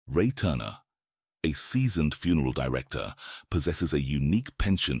Ray Turner, a seasoned funeral director, possesses a unique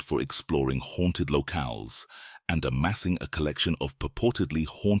penchant for exploring haunted locales and amassing a collection of purportedly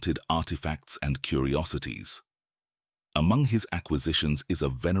haunted artifacts and curiosities. Among his acquisitions is a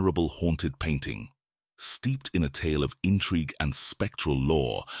venerable haunted painting, steeped in a tale of intrigue and spectral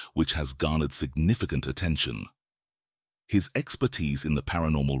lore which has garnered significant attention. His expertise in the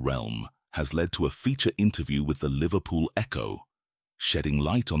paranormal realm has led to a feature interview with the Liverpool Echo, shedding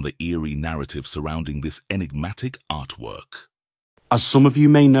light on the eerie narrative surrounding this enigmatic artwork. As some of you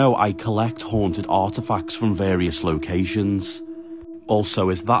may know, I collect haunted artifacts from various locations. Also,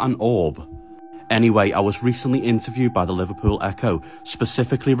 is that an orb? Anyway, I was recently interviewed by the Liverpool Echo,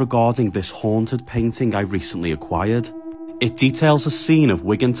 specifically regarding this haunted painting I recently acquired. It details a scene of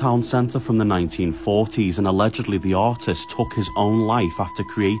Wigan Town Centre from the 1940s, and allegedly the artist took his own life after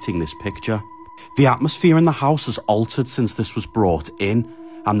creating this picture. The atmosphere in the house has altered since this was brought in,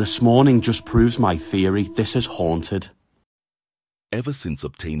 and this morning just proves my theory: this is haunted. Ever since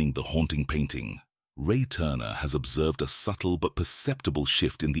obtaining the haunting painting, Ray Turner has observed a subtle but perceptible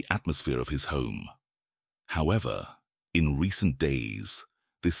shift in the atmosphere of his home. However, in recent days,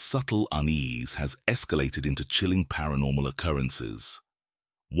 this subtle unease has escalated into chilling paranormal occurrences.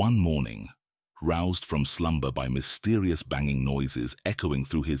 One morning, roused from slumber by mysterious banging noises echoing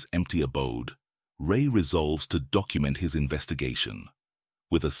through his empty abode, Ray resolves to document his investigation.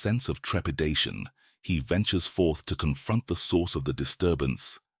 With a sense of trepidation, he ventures forth to confront the source of the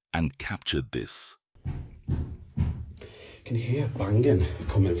disturbance and captured this. Can you hear banging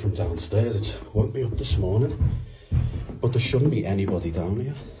coming from downstairs? It woke me up this morning, but there shouldn't be anybody down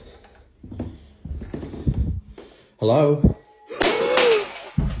here. Hello?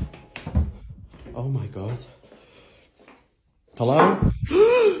 Oh my God. Hello?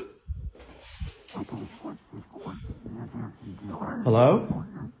 Hello?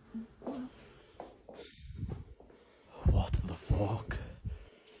 What the fuck?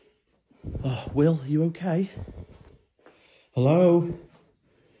 Oh, Will, you okay? Hello?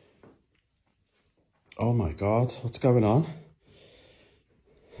 Oh my God, what's going on?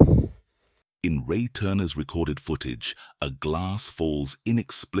 In Ray Turner's recorded footage, a glass falls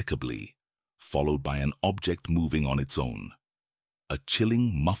inexplicably, followed by an object moving on its own. A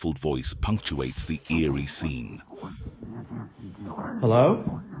chilling, muffled voice punctuates the eerie scene.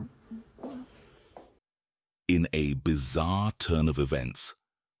 Hello? In a bizarre turn of events,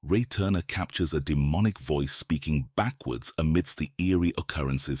 Ray Turner captures a demonic voice speaking backwards amidst the eerie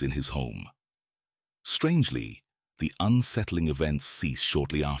occurrences in his home. Strangely, the unsettling events cease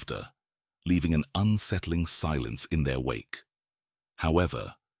shortly after, leaving an unsettling silence in their wake.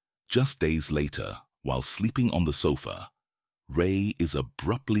 However, just days later, while sleeping on the sofa, Ray is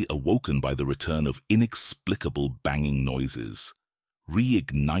abruptly awoken by the return of inexplicable banging noises,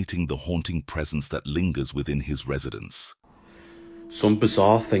 reigniting the haunting presence that lingers within his residence. Some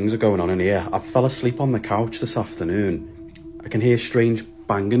bizarre things are going on in here. I fell asleep on the couch this afternoon. I can hear strange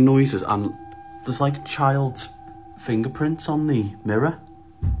banging noises, and there's like child's fingerprints on the mirror.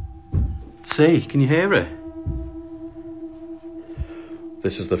 See, can you hear it?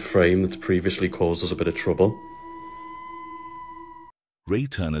 This is the frame that's previously caused us a bit of trouble. Ray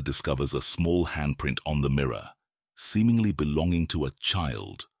Turner discovers a small handprint on the mirror, seemingly belonging to a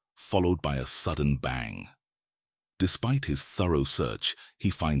child, followed by a sudden bang. Despite his thorough search,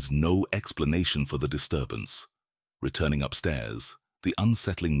 he finds no explanation for the disturbance. Returning upstairs, the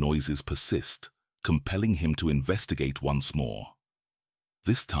unsettling noises persist, compelling him to investigate once more.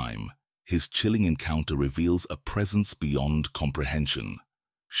 This time, his chilling encounter reveals a presence beyond comprehension,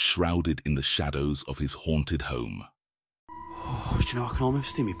 shrouded in the shadows of his haunted home. Oh, do you know, I can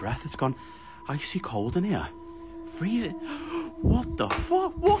almost see my breath. It's gone icy cold in here. Freezing. What the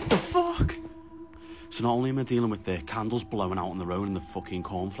fuck? What the fuck? So not only am I dealing with the candles blowing out on the road and the fucking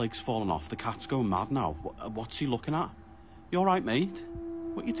cornflakes falling off, the cat's going mad now. What's he looking at? You alright, mate?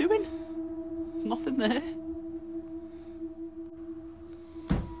 What you doing? There's nothing there.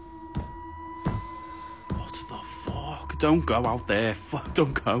 What the fuck? Don't go out there. Fuck,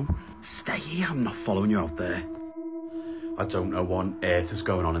 don't go. Stay here. I'm not following you out there. I don't know what on earth is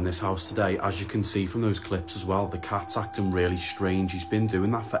going on in this house today. As you can see from those clips as well, the cat's acting really strange. He's been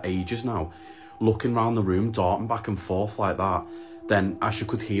doing that for ages now. Looking around the room, darting back and forth like that. Then, as you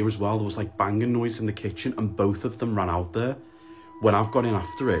could hear as well, there was like banging noise in the kitchen, and both of them ran out there. When I've gone in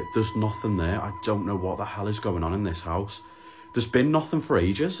after it, there's nothing there. I don't know what the hell is going on in this house. There's been nothing for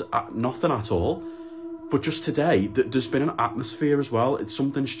ages, nothing at all. But just today, there's been an atmosphere as well.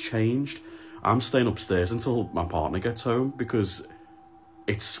 Something's changed. I'm staying upstairs until my partner gets home because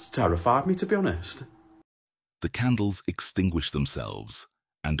it's terrified me, to be honest. The candles extinguish themselves,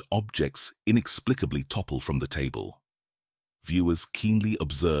 and objects inexplicably topple from the table. Viewers keenly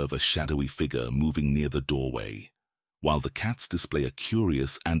observe a shadowy figure moving near the doorway, while the cats display a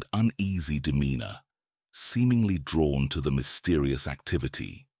curious and uneasy demeanor, seemingly drawn to the mysterious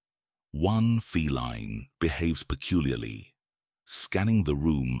activity. One feline behaves peculiarly, scanning the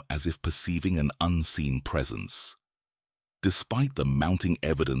room as if perceiving an unseen presence. Despite the mounting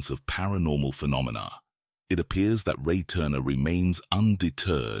evidence of paranormal phenomena, it appears that Ray Turner remains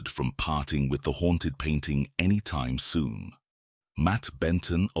undeterred from parting with the haunted painting anytime soon. Matt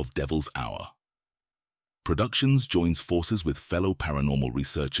Benton of Devil's Hour Productions joins forces with fellow paranormal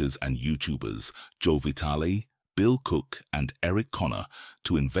researchers and YouTubers Joe Vitale, Bill Cook, and Eric Connor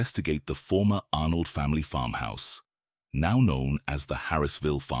to investigate the former Arnold family farmhouse, now known as the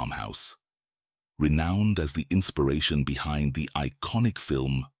Harrisville Farmhouse. Renowned as the inspiration behind the iconic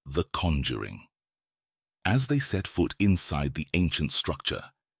film The Conjuring. As they set foot inside the ancient structure,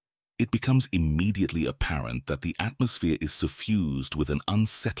 it becomes immediately apparent that the atmosphere is suffused with an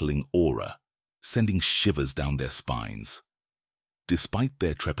unsettling aura, sending shivers down their spines. Despite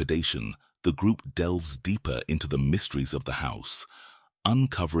their trepidation, the group delves deeper into the mysteries of the house,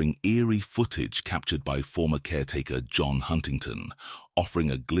 uncovering eerie footage captured by former caretaker John Huntington, offering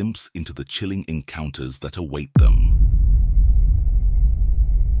a glimpse into the chilling encounters that await them.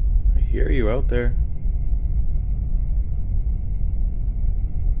 I hear you out there.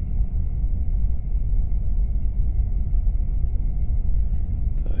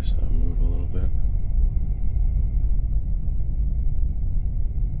 I saw it move a little bit.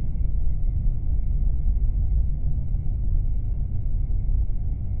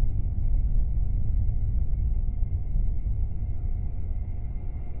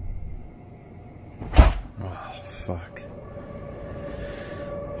 Oh, fuck.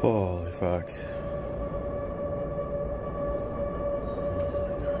 Holy fuck. Oh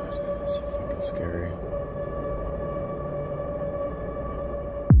my god, that's fucking scary.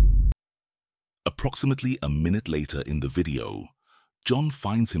 Approximately a minute later in the video, John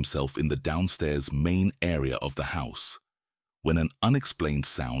finds himself in the downstairs main area of the house when an unexplained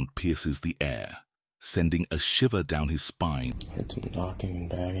sound pierces the air, sending a shiver down his spine. Heard some knocking and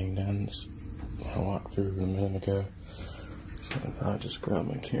banging down this when I walked through a minute ago. So I thought I'd just grab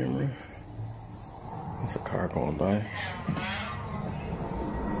my camera. There's a car going by.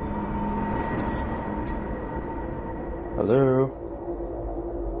 What the fuck? Hello?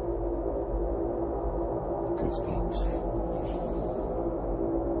 Goosebumps.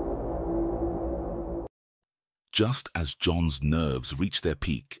 Just as John's nerves reach their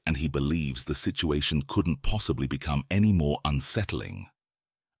peak and he believes the situation couldn't possibly become any more unsettling,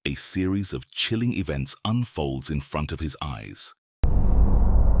 a series of chilling events unfolds in front of his eyes.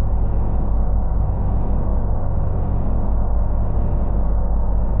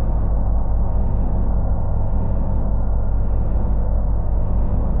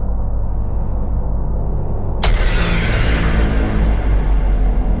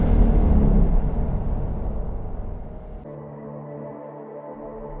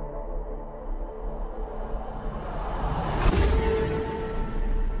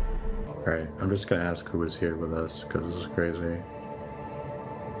 Alright, I'm just gonna ask who was here with us, because this is crazy.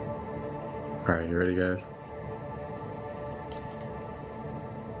 Alright, you ready, guys?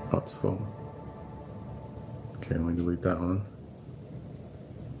 Oh, it's full. Okay, let me delete that one.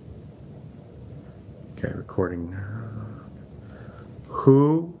 Okay, recording now.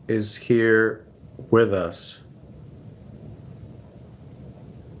 Who is here with us?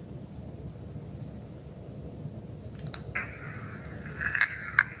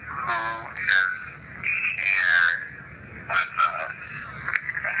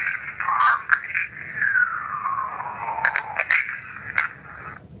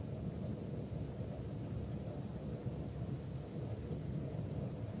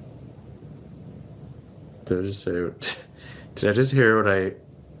 Did I just say? Did I just hear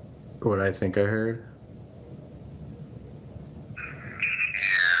what I think I heard?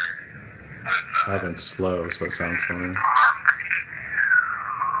 I went slow, so it sounds funny.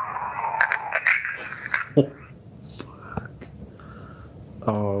 Oh, fuck.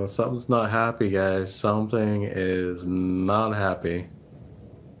 Oh, something's not happy, guys. Something is not happy.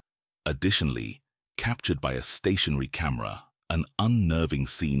 Additionally, captured by a stationary camera, an unnerving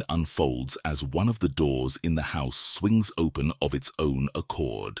scene unfolds as one of the doors in the house swings open of its own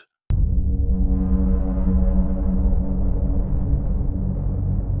accord.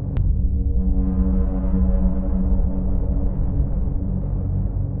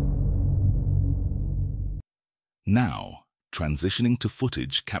 Now, transitioning to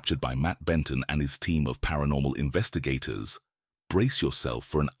footage captured by Matt Benton and his team of paranormal investigators, brace yourself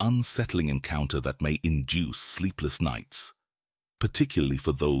for an unsettling encounter that may induce sleepless nights, particularly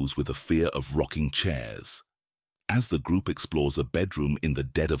for those with a fear of rocking chairs. As the group explores a bedroom in the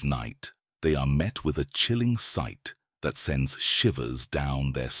dead of night, they are met with a chilling sight that sends shivers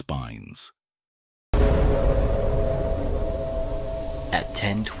down their spines. At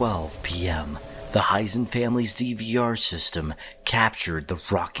 10:12 p.m., the Heisen family's DVR system captured the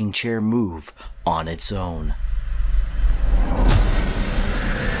rocking chair move on its own.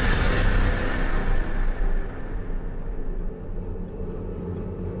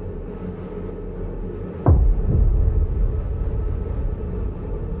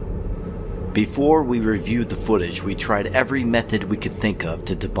 Before we reviewed the footage, we tried every method we could think of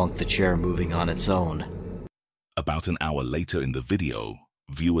to debunk the chair moving on its own. About an hour later in the video,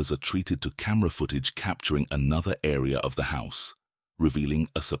 viewers are treated to camera footage capturing another area of the house, revealing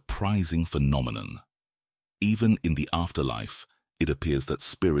a surprising phenomenon. Even in the afterlife, it appears that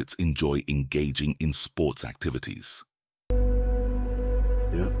spirits enjoy engaging in sports activities.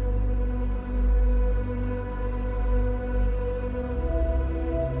 Yeah.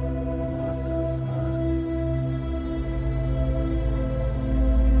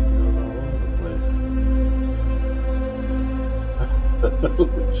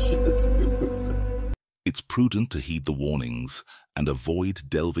 Holy shit, dude. It's prudent to heed the warnings and avoid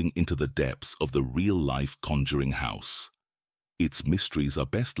delving into the depths of the real-life conjuring house. Its mysteries are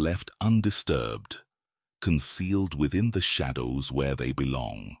best left undisturbed, concealed within the shadows where they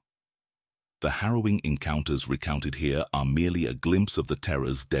belong. The harrowing encounters recounted here are merely a glimpse of the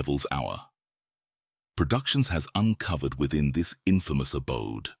terror's devil's hour. Productions has uncovered within this infamous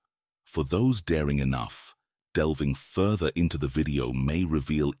abode. For those daring enough, delving further into the video may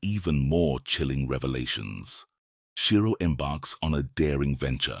reveal even more chilling revelations. Shiro embarks on a daring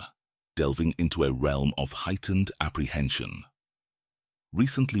venture, delving into a realm of heightened apprehension.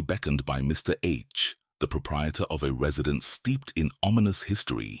 Recently beckoned by Mr. H, the proprietor of a residence steeped in ominous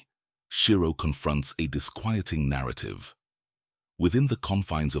history, Shiro confronts a disquieting narrative. Within the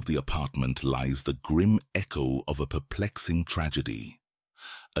confines of the apartment lies the grim echo of a perplexing tragedy.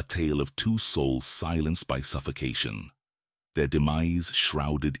 A tale of two souls silenced by suffocation, their demise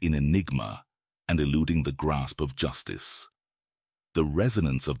shrouded in enigma and eluding the grasp of justice. The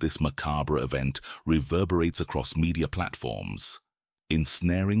resonance of this macabre event reverberates across media platforms,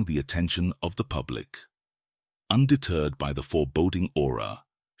 ensnaring the attention of the public. Undeterred by the foreboding aura,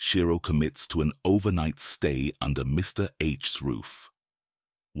 Shiro commits to an overnight stay under Mr. H's roof.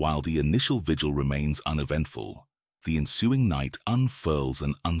 While the initial vigil remains uneventful, the ensuing night unfurls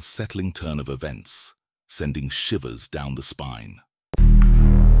an unsettling turn of events, sending shivers down the spine.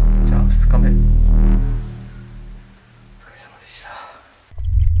 じゃあ2日目。お疲れ様でした。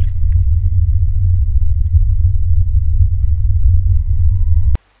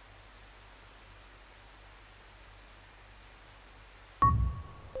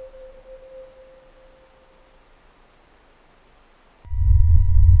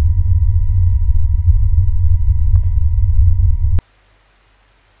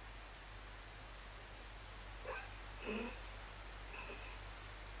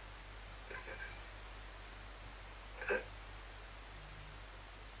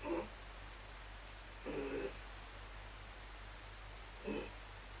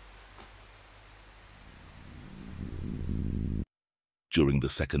During the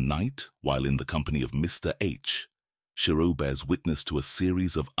second night, while in the company of Mr. H, Shiro bears witness to a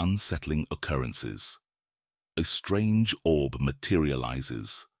series of unsettling occurrences. A strange orb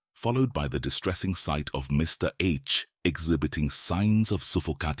materializes, followed by the distressing sight of Mr. H exhibiting signs of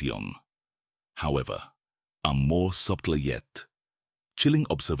suffocation. However, a more subtler yet, chilling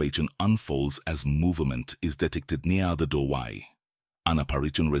observation unfolds as movement is detected near the doorway, an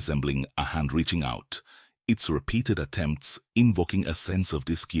apparition resembling a hand reaching out, its repeated attempts invoking a sense of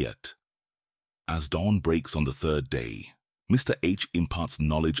disquiet. As dawn breaks on the third day, Mr. H imparts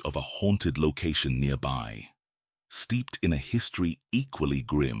knowledge of a haunted location nearby, steeped in a history equally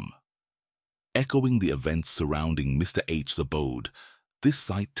grim. Echoing the events surrounding Mr. H's abode, this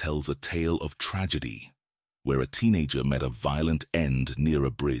site tells a tale of tragedy, where a teenager met a violent end near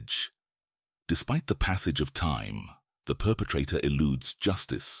a bridge. Despite the passage of time, the perpetrator eludes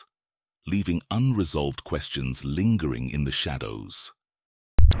justice, leaving unresolved questions lingering in the shadows.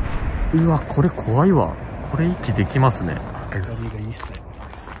 うわ、これ怖いわ。これ息できますね。鳥が一切ない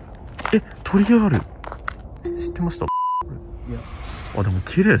です。え、鳥がある。知ってました？いや、あ、でも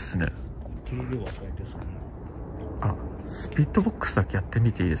綺麗ですね。鳥では咲いてそうな。あ、スピットボックスだけやって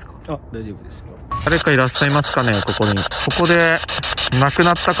みていいですか？あ、大丈夫ですよ。誰かいらっしゃいますかね、ここに。ここで亡く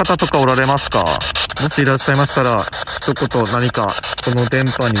なった方とかおられますか？もしいらっしゃいましたら、一言何かこの電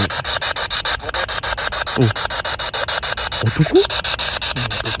波に。お、男？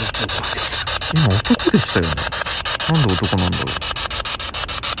今男でしたよね。なんで男なんだろう。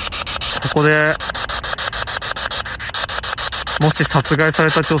ここで、もし殺害さ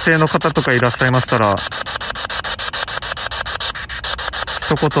れた女性の方とかいらっしゃいましたら、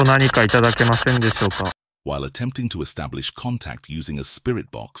一言何かいただけませんでしょうか。While attempting to establish contact using a spirit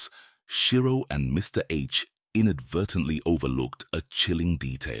box, Shiro and Mr. H inadvertently overlooked a chilling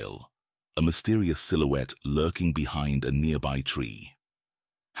detail, a mysterious silhouette lurking behind a nearby tree.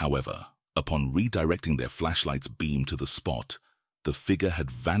 However, upon redirecting their flashlight's beam to the spot, the figure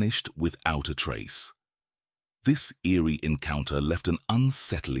had vanished without a trace. This eerie encounter left an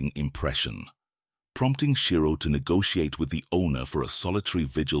unsettling impression, prompting Shiro to negotiate with the owner for a solitary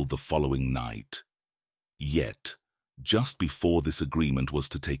vigil the following night. Yet, just before this agreement was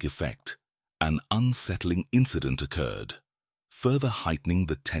to take effect, an unsettling incident occurred, further heightening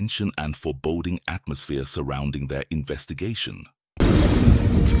the tension and foreboding atmosphere surrounding their investigation.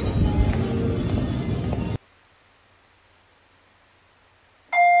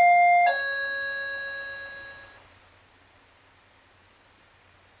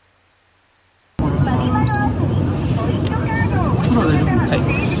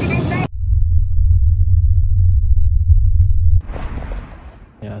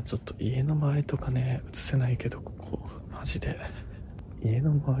 いや、ちょっと家の周りとかね、映せないけど、ここ、マジで。家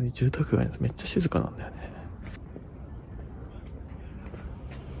の周り、住宅街です。めっちゃ静かなんだよね。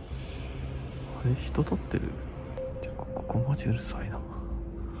あれ、人立ってる？てか、ここマジうるさいな。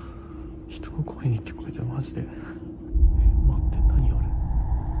人の声に聞こえてマジで。待って、何あれ？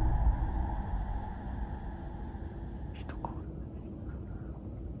人か。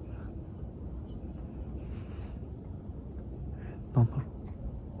なんだろう。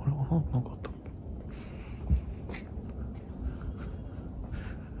あれはなんかあったっけ？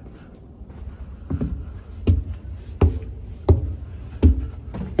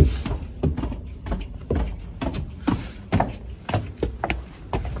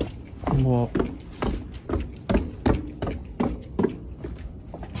こんばんは。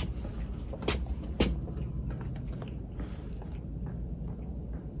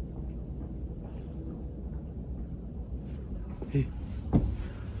え？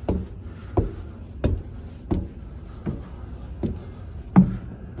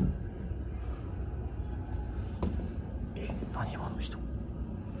何今の人？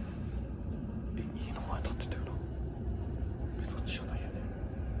家の前立ってたよな。そっちじゃないよね。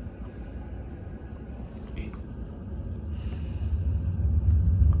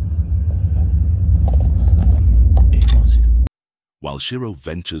マジ？ While Shiro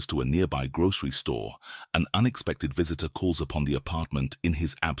ventures to a nearby grocery store, an unexpected visitor calls upon the apartment in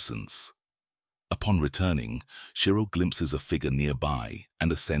his absence. Upon returning, Shiro glimpses a figure nearby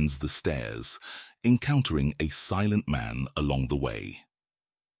and ascends the stairs, encountering a silent man along the way.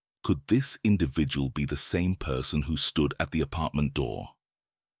 Could this individual be the same person who stood at the apartment door?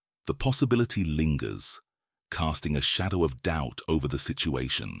 The possibility lingers, casting a shadow of doubt over the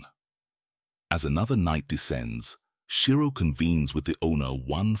situation. As another night descends, Shiro convenes with the owner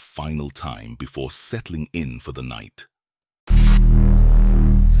one final time before settling in for the night.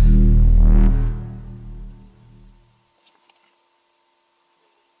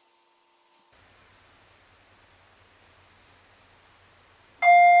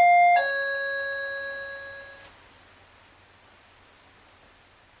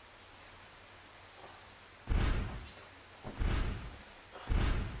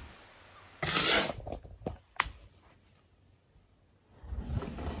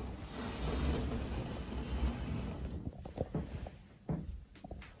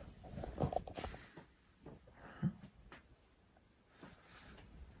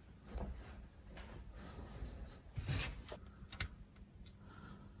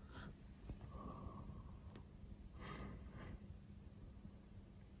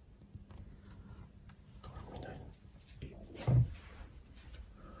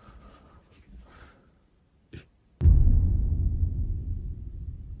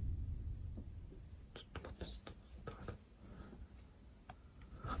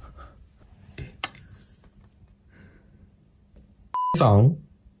 さん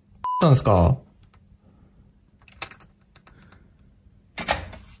なんですか？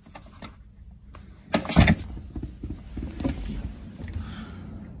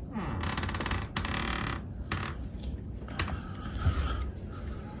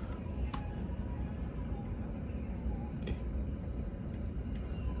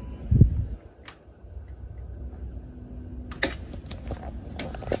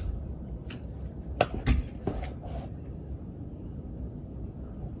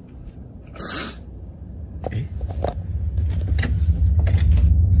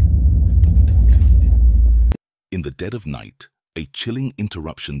 In the dead of night, a chilling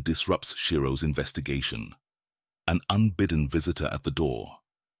interruption disrupts Shiro's investigation. An unbidden visitor at the door,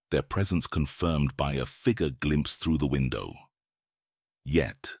 their presence confirmed by a figure glimpsed through the window.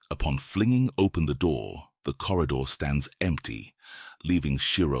 Yet, upon flinging open the door, the corridor stands empty, leaving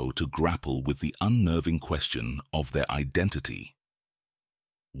Shiro to grapple with the unnerving question of their identity.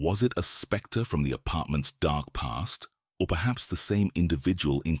 Was it a specter from the apartment's dark past, or perhaps the same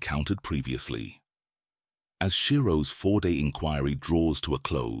individual encountered previously? As Shiro's 4-day inquiry draws to a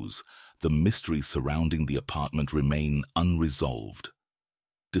close, the mysteries surrounding the apartment remain unresolved.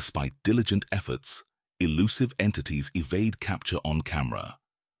 Despite diligent efforts, elusive entities evade capture on camera,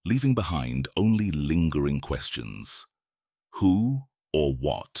 leaving behind only lingering questions. Who or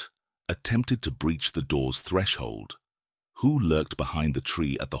what attempted to breach the door's threshold? Who lurked behind the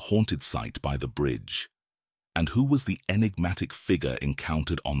tree at the haunted site by the bridge? And who was the enigmatic figure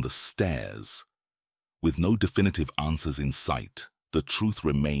encountered on the stairs? With no definitive answers in sight, the truth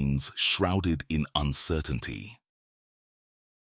remains shrouded in uncertainty.